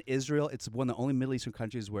realize in Israel, it's one of the only Middle Eastern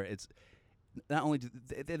countries where it's not only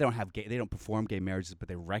they don't have gay, they don't perform gay marriages, but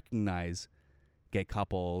they recognize gay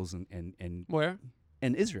couples and Where?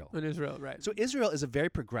 in Israel. In Israel, right. So Israel is a very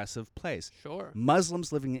progressive place. Sure.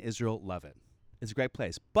 Muslims living in Israel love it. It's a great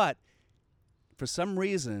place. But for some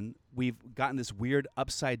reason, we've gotten this weird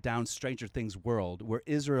upside down Stranger Things world where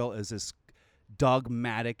Israel is this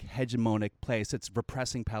dogmatic, hegemonic place that's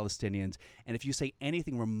repressing Palestinians. And if you say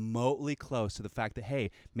anything remotely close to the fact that, hey,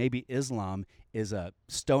 maybe Islam is a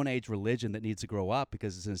Stone Age religion that needs to grow up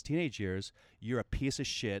because it's in its teenage years, you're a piece of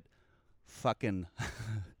shit, fucking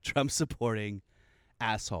Trump-supporting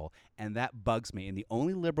asshole. And that bugs me. And the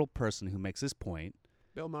only liberal person who makes this point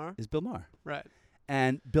Bill Maher. is Bill Maher. Right.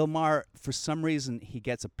 And Bill Maher, for some reason, I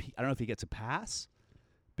don't know if he gets a pass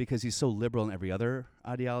because he's so liberal in every other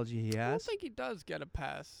ideology he I don't has. think he does get a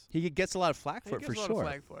pass. He gets a lot of flack for He it, for gets a lot sure. of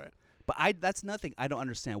flag for it. But that's nothing I don't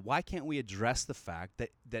understand. Why can't we address the fact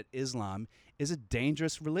that Islam is a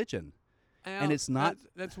dangerous religion? And it's not.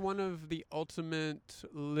 That's one of the ultimate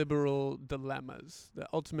liberal dilemmas, the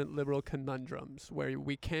ultimate liberal conundrums, where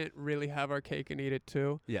we can't really have our cake and eat it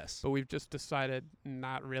too. Yes. But we've just decided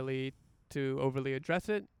not really to overly address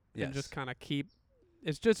it and just kind of keep.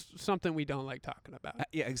 It's just something we don't like talking about,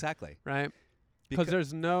 Yeah, exactly. right? Because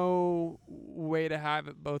there's no way to have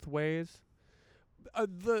it both ways.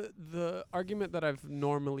 The argument that I've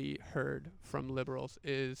normally heard from liberals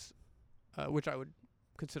is, which I would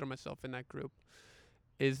consider myself in that group,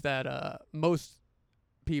 is that most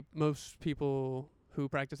people who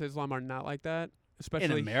practice Islam are not like that,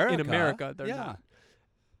 especially in America. They're Yeah. not.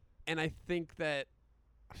 And I think that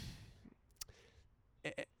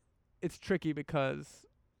it's tricky because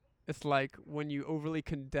it's like when you overly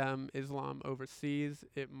condemn Islam overseas,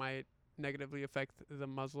 it might negatively affect the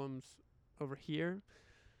Muslims over here.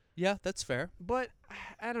 Yeah, that's fair. But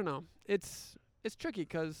I don't know. It's tricky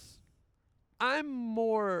because I'm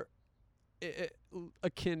more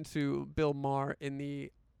akin to Bill Maher in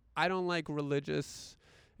the I don't like religious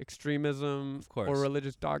extremism Of course. or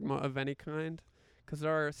religious dogma of any kind, because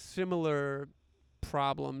there are similar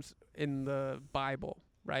problems in the Bible,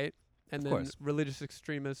 right? And Of then course. religious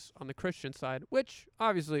extremists on the Christian side, which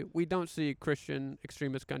obviously we don't see Christian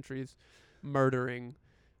extremist countries murdering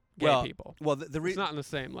gay people. Well, the It's not on the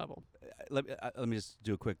same level. let me just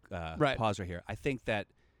do a quick Right. pause right here. I think that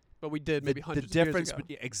But we did maybe the hundreds difference of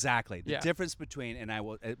years ago. exactly the Yeah. difference between, and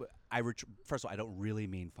first of all, I don't really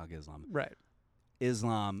mean fuck Islam. Right.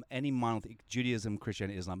 Islam, any monolithic Judaism,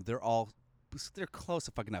 Christianity, Islam, they're close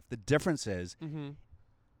to fucking enough. The difference is Mm-hmm.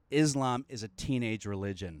 Islam is a teenage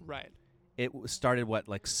religion. Right. It started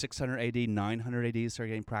like 600 AD, 900 AD started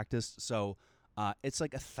getting practiced. So it's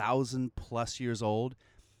like 1,000+ years old.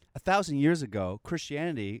 1,000 years ago,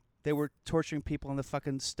 Christianity, they were torturing people on the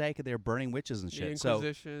fucking stake and they were burning witches and The shit.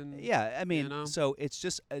 Inquisition. So yeah, I mean, you know? so it's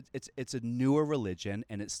just it's a newer religion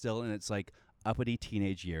and it's still in its like uppity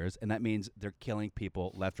teenage years, and that means they're killing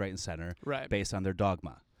people left, right, and center Right. based on their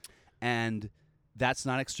dogma. And That's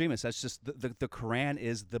not extremist. That's just the Quran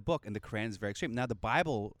is the book, and the Quran is very extreme. Now, the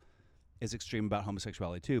Bible is extreme about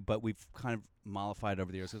homosexuality too, but we've kind of mollified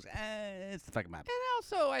over the years. It's the fucking Bible. And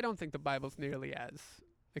also, I don't think the Bible's nearly as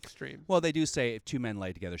extreme. Well, they do say if two men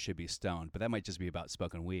lay together should be stoned, but that might just be about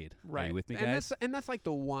smoking weed. Right. Are you with me, and guys? That's like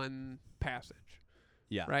the one passage.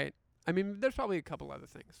 Yeah. Right? I mean, there's probably a couple other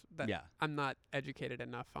things that Yeah. I'm not educated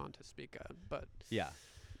enough on to speak on, but Yeah.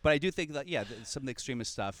 But I do think that, some of the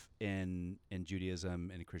extremist stuff in Judaism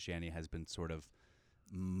and Christianity has been sort of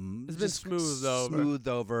it's been just smoothed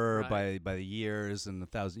over by the years and the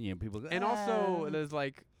thousand, people. And also, there's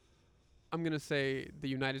like, I'm going to say the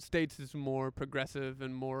United States is more progressive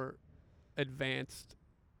and more advanced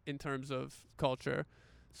in terms of culture.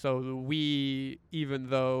 So we, even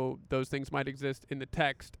though those things might exist in the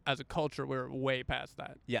text, as a culture, we're way past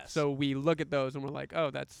that. Yes. So we look at those and we're like,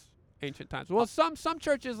 oh, that's ancient times. Well, some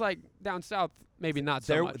churches like down south, maybe not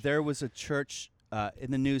so much. There was a church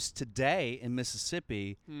in the news today in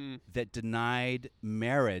Mississippi that denied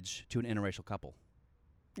marriage to an interracial couple.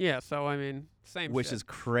 Yeah, so I mean, same which shit. is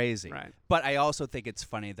crazy. Right. But I also think it's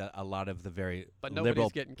funny that a lot of the very But liberal,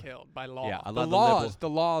 nobody's getting killed by law. Yeah, a the lot of the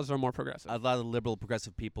laws are more progressive. a lot of the liberal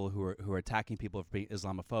progressive people who are attacking people for being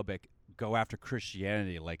Islamophobic go after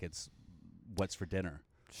Christianity like it's what's for dinner.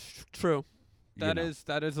 True. You That know.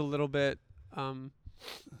 is a little bit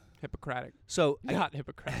Hippocratic. So Not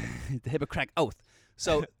Hippocratic. the Hippocratic oath.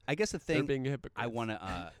 So I guess the They're thing being a hypocrite. I want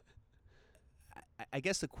to, I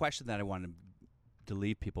guess the question that I want to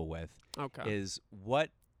leave people with Okay. is what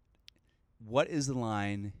is the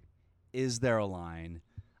line? Is there a line?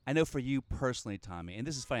 I know for you personally, Tommy, and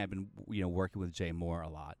this is funny. I've been working with Jay Moore a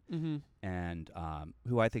lot, Mm-hmm. and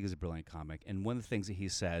who I think is a brilliant comic. And one of the things that he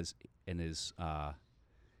says in his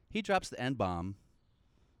he drops the N-bomb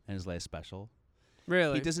in his latest special.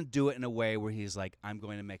 Really? He doesn't do it in a way where he's like, I'm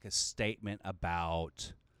going to make a statement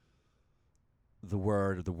about the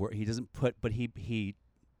word or the word. He doesn't put, but he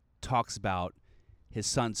talks about his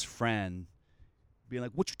son's friend being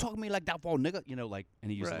like, what you talking to me like that for, nigga?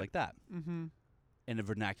 And he uses it Right. like that Mm-hmm. in a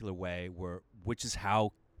vernacular way which is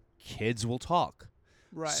how kids will talk.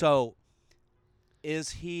 Right. So is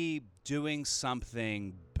he doing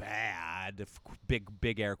something bad,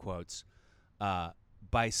 big air quotes,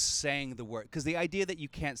 by saying the word? Because the idea that you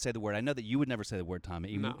can't say the word, I know that you would never say the word,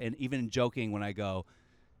 Tommy. No. And even joking when I go,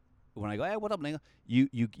 hey, what up, nigga?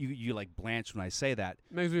 You like blanch when I say that.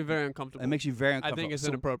 Makes me very uncomfortable. It makes you very I uncomfortable. think it's So-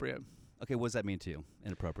 inappropriate. Okay, what does that mean to you?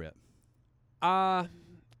 Inappropriate. I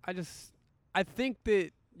think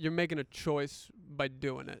that you're making a choice by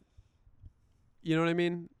doing it. You know what I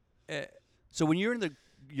mean? So when you're in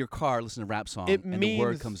your car listening to a rap song It and the word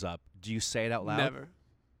means comes up, do you say it out loud? Never.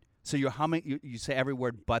 So you're humming. You say every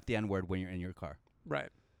word but the N word when you're in your car, Right.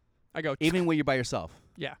 I go. even when you're by yourself.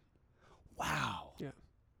 Yeah. Wow. Yeah.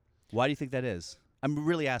 Why do you think that is? I'm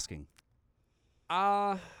really asking.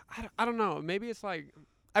 I don't know. Maybe it's like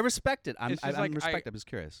I respect it. I'm It's just like I'm just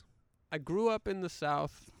curious. I grew up in the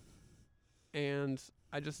South, and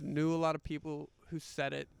I just knew a lot of people who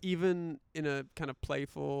said it, even in a kind of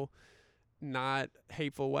playful, not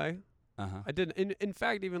hateful way. Uh-huh. I didn't. In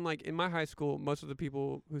fact, even like in my high school, most of the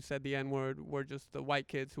people who said the N-word were just the white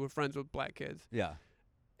kids who were friends with black kids, Yeah.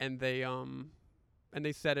 and they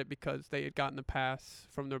said it because they had gotten a pass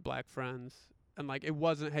from their black friends, and like it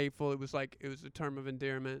wasn't hateful. It was like it was a term of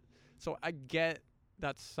endearment. So I get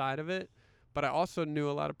that side of it, but I also knew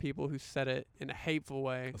a lot of people who said it in a hateful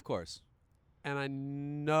way, Of course. and I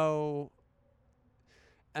know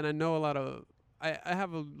a lot of. I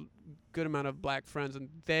have a good amount of black friends, and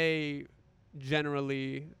they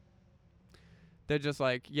generally, they're just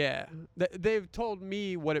like, yeah. They've told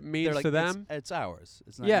me what it means They're like, to them, It's ours.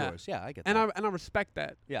 It's not Yeah. yours. Yeah, I get and that. I respect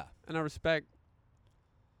that, Yeah. and I respect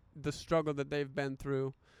the struggle that they've been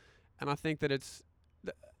through, and I think that it's,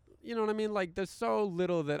 you know what I mean? Like, there's so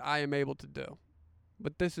little that I am able to do,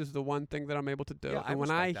 but this is the one thing that I'm able to do. Yeah, I And when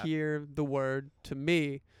I respect that. hear the word, to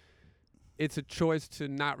me, it's a choice to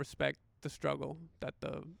not respect the struggle that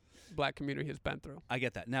the black community has been through. I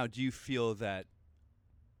get that. Now, do you feel that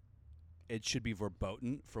it should be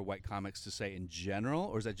verboten for white comics to say in general,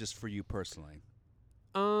 or is that just for you personally?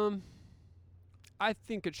 I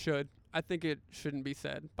think it should. I think it shouldn't be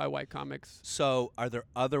said by white comics. So, are there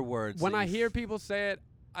other words? When that I you hear people say it,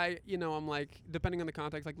 I'm like, depending on the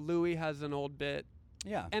context, like Louis has an old bit,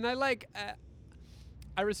 yeah. and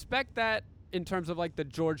I respect that in terms of like the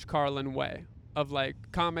George Carlin way of like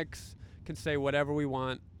comics can say whatever we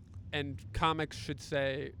want, and comics should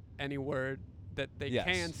say any word that they Yes.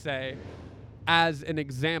 can say as an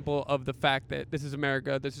example of the fact that this is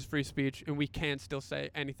America, this is free speech, and we can still say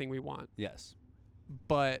anything we want. Yes.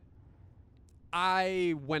 But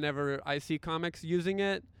whenever I see comics using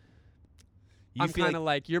it, You I'm feel kind of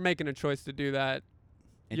like, you're making a choice to do that.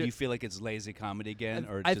 and do you feel like it's lazy comedy again,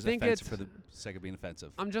 or I just think offensive it's- for the sake of being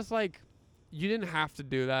offensive? I'm just like, you didn't have to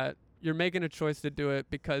do that. You're making a choice to do it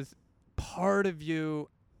because part of you,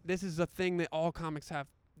 this is a thing that all comics have.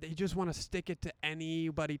 They just want to stick it to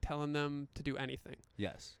anybody telling them to do anything.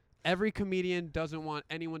 Yes. Every comedian doesn't want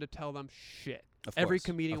anyone to tell them shit. Of Every course,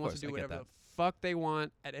 comedian of wants course, to do I get whatever that. the fuck they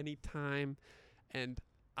want at any time. And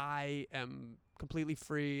I am completely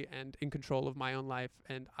free and in control of my own life.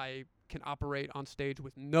 And I can operate on stage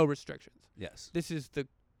with no restrictions. Yes. This is the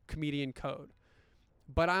comedian code.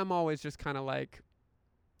 But I'm always just kind of like,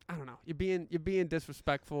 I don't know. You're being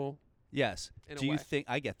disrespectful. Yes. In Do a you way. think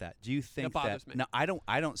I get that? Do you think bothers that? me. No,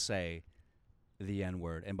 I don't say the N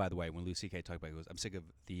word. And by the way, when Louis C.K. talked about it, he goes, "I'm sick of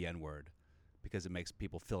the N word because it makes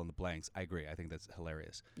people fill in the blanks." I agree. I think that's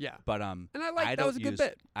hilarious. Yeah. But And I like I that was a don't good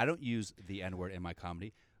bit. I don't use the N word in my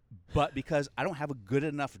comedy, but because I don't have a good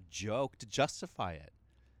enough joke to justify it.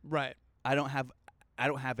 Right. I don't have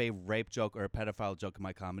a rape joke or a pedophile joke in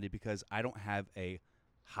my comedy because I don't have a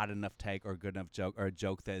hot enough take or a good enough joke or a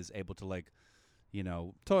joke that is able to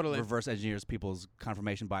Totally. reverse engineers people's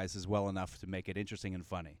confirmation biases well enough to make it interesting and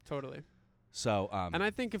funny. Totally. So And I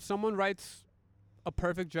think if someone writes a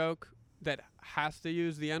perfect joke that has to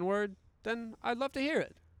use the N word, then I'd love to hear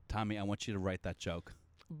it. Tommy, I want you to write that joke.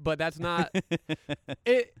 But that's not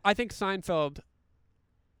it. I think Seinfeld,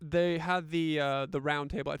 they had the round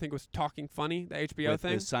table. I think it was Talking Funny, the HBO With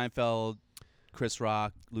thing. Seinfeld, Chris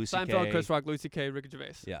Rock, Louis C.K. Seinfeld, Chris Rock, Louis C.K., Ricky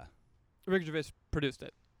Gervais. Yeah. Ricky Gervais produced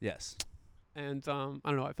it, Yes. and I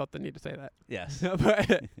don't know. I felt the need to say that. Yes.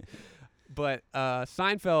 but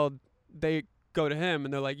Seinfeld, they go to him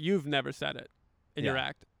and they're like, "You've never said it in your Yeah.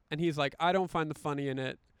 act," and he's like, "I don't find the funny in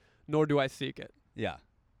it, nor do I seek it." Yeah.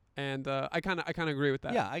 And I kind of agree with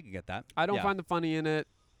that. Yeah, I can get that. I don't Yeah. find the funny in it.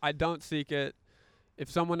 I don't seek it. If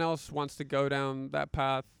someone else wants to go down that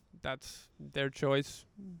path, that's their choice.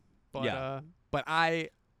 But Yeah. but I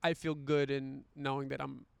feel good in knowing that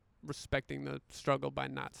I'm respecting the struggle by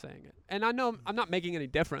not saying it. And I know I'm not making any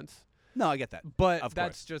difference, No, I get that. but Of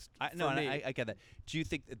that's just I, for no, and me. I get that. Do you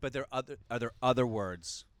think? But are there other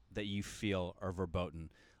words that you feel are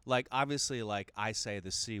verboten? Like obviously, like I say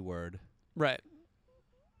the C word. Right.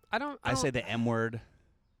 I don't I say the M word.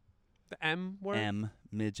 the M word. M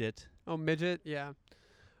midget. Oh, midget. Yeah.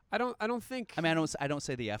 I don't think. I mean, I don't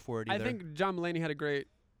say the F word either. I think John Mulaney had a great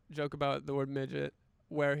joke about the word midget,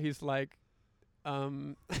 where he's like,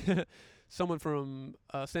 someone from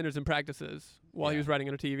Standards and Practices, while he Yeah. was writing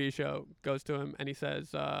on a TV show, goes to him and he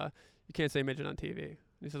says, "You can't say midget on TV." And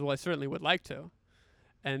he says, "Well, I certainly would like to."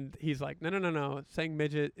 And he's like, No. Saying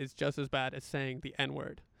midget is just as bad as saying the N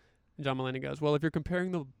word. And John Mulaney goes, "Well, if you're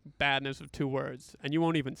comparing the badness of two words and you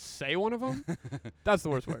won't even say one of them, that's the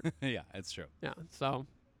worst word." Yeah, it's true. Yeah. So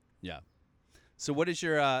Yeah. So what is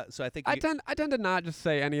your? So I think I tend to not just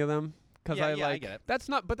say any of them because Yeah, I yeah, I like get it. that's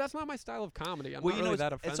not my style of comedy. I'm well, not you know, really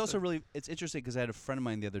that offensive. it's also really interesting because I had a friend of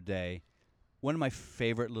mine the other day. One of my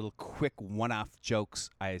favorite little quick one-off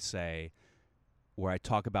jokes I say, where I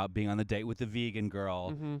talk about being on the date with the vegan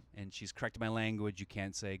girl, Mhm. and she's corrected my language. You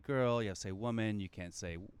can't say girl. You have to say woman. You can't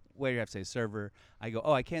say waiter. You have to say server. I go,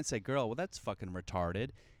 oh, I can't say girl. Well, that's fucking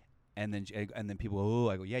retarded. And then people go, oh,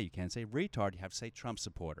 I go, yeah, you can't say retard. You have to say Trump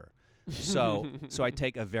supporter. So I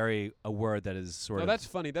take a word that is sort No, of. that's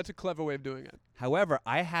funny. That's a clever way of doing it. However,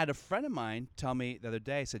 I had a friend of mine tell me the other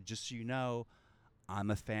day, said, just so you know, I'm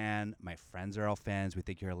a fan. My friends are all fans. We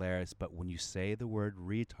think you're hilarious. But when you say the word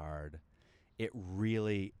retard, it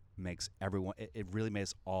really makes everyone, it really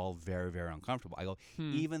makes us all very, very uncomfortable. I go,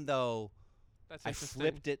 even though That's I interesting.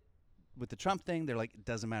 flipped it with the Trump thing, they're like, it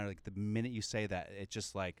doesn't matter. Like the minute you say that, it's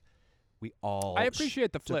just like we all. I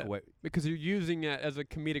appreciate the took flip away. because you're using it as a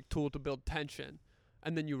comedic tool to build tension,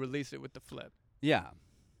 and then you release it with the flip. Yeah.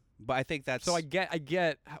 But I think that's. So I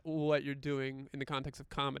get what you're doing in the context of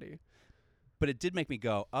comedy. But it did make me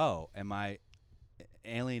go, oh, am I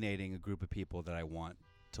alienating a group of people that I want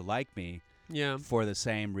to like me Yeah, for the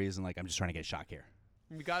same reason? Like, I'm just trying to get a shot here.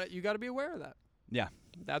 you got to be aware of that. Yeah.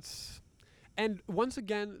 That's, and once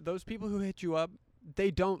again, those people who hit you up,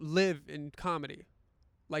 they don't live in comedy.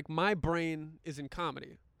 Like my brain is in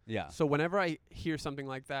comedy. Yeah. So whenever I hear something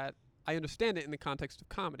like that, I understand it in the context of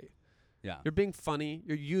comedy. Yeah. You're being funny.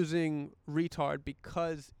 You're using retard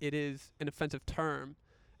because it is an offensive term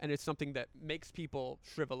and it's something that makes people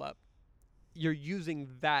shrivel up. You're using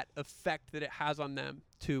that effect that it has on them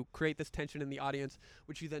to create this tension in the audience,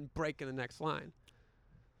 which you then break in the next line.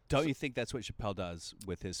 Don't you think that's what Chappelle does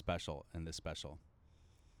with his special and this special?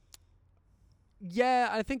 Yeah,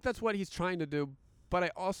 I think that's what he's trying to do, But I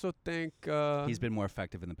also think he's been more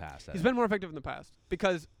effective in the past. He's been more effective in the past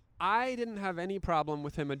because I didn't have any problem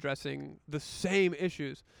with him addressing the same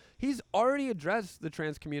issues. He's already addressed the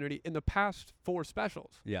trans community in the past 4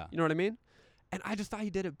 specials. Yeah. You know what I mean? And I just thought he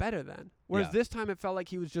did it better then. Whereas Yeah. this time it felt like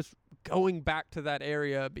he was just going back to that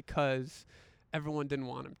area because everyone didn't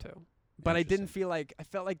want him to. But I didn't feel like, I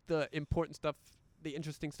felt like the important stuff, the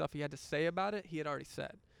interesting stuff he had to say about it, he had already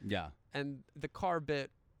said. Yeah. And the car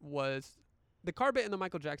bit and the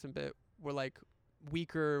Michael Jackson bit were like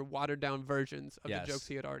weaker, watered down versions of Yes. the jokes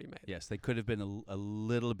he had already made. Yes, they could have been a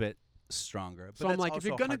little bit stronger. But So I'm that's like, if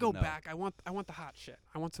you're also gonna hard to go know. back, I want the hot shit.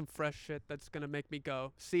 I want some fresh shit that's gonna make me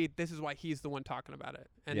go, see, this is why he's the one talking about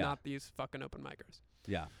it, and Yeah. not these fucking open micers.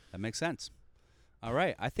 Yeah, that makes sense. All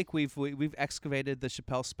right, I think we've excavated the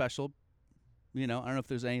Chappelle special. You know, I don't know if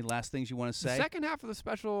there's any last things you want to say. The second half of the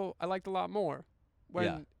special I liked a lot more when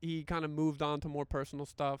Yeah. he kind of moved on to more personal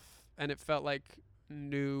stuff, and it felt like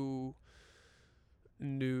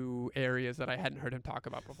new areas that I hadn't heard him talk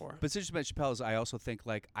about before. But since you mentioned Chappelle, is I also think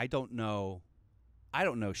like I don't know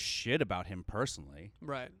shit about him personally.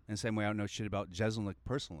 Right. In the same way I don't know shit about Jeselnik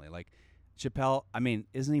personally. Like Chappelle, I mean,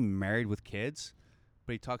 isn't he married with kids?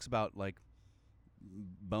 But he talks about like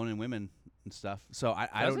boning women and stuff. So I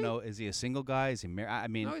Does don't he? know. Is he a single guy? Is he married? I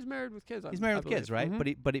mean, No, he's married with kids. he's married with kids, right?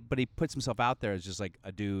 Mhm. But he puts himself out there as just like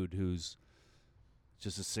a dude who's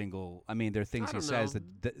just a single. I mean, there are things I he don't says know.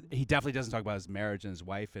 that he definitely doesn't talk about his marriage and his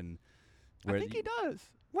wife and. I think he does.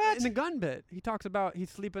 What? In the gun bit, he talks about he's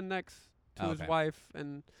sleeping next to his Okay. wife,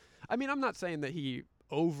 and I mean, I'm not saying that he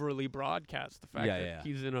overly broadcasts the fact Yeah, that yeah.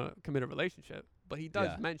 he's in a committed relationship, but he does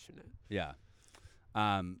Yeah. mention it. Yeah.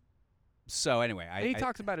 So anyway, And he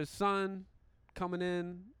talks about his son coming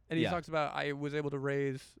in, and he Yeah. talks about I was able to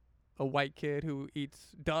raise a white kid who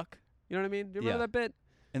eats duck. You know what I mean? Do you remember Yeah. that bit?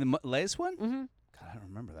 in the latest one. Mm-hmm. God, I don't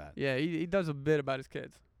remember that. Yeah, he does a bit about his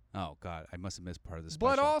kids. Oh God, I must have missed part of the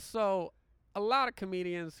special. But also, a lot of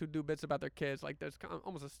comedians who do bits about their kids, like there's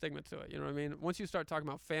almost a stigma to it. You know what I mean? Once you start talking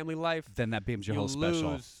about family life, then that becomes your you whole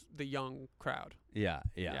special. lose the young crowd. Yeah,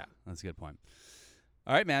 Yeah. that's a good point.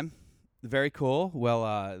 All right, man. Very cool.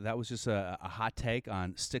 Well, that was just a hot take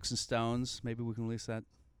on Sticks and Stones. Maybe we can release that.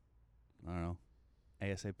 I don't know,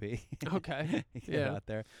 ASAP. Okay. Get it Yeah. out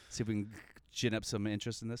there. See if we can gin up some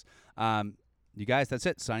interest in this. You guys, that's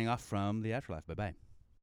it. Signing off from the Afterlife. Bye bye.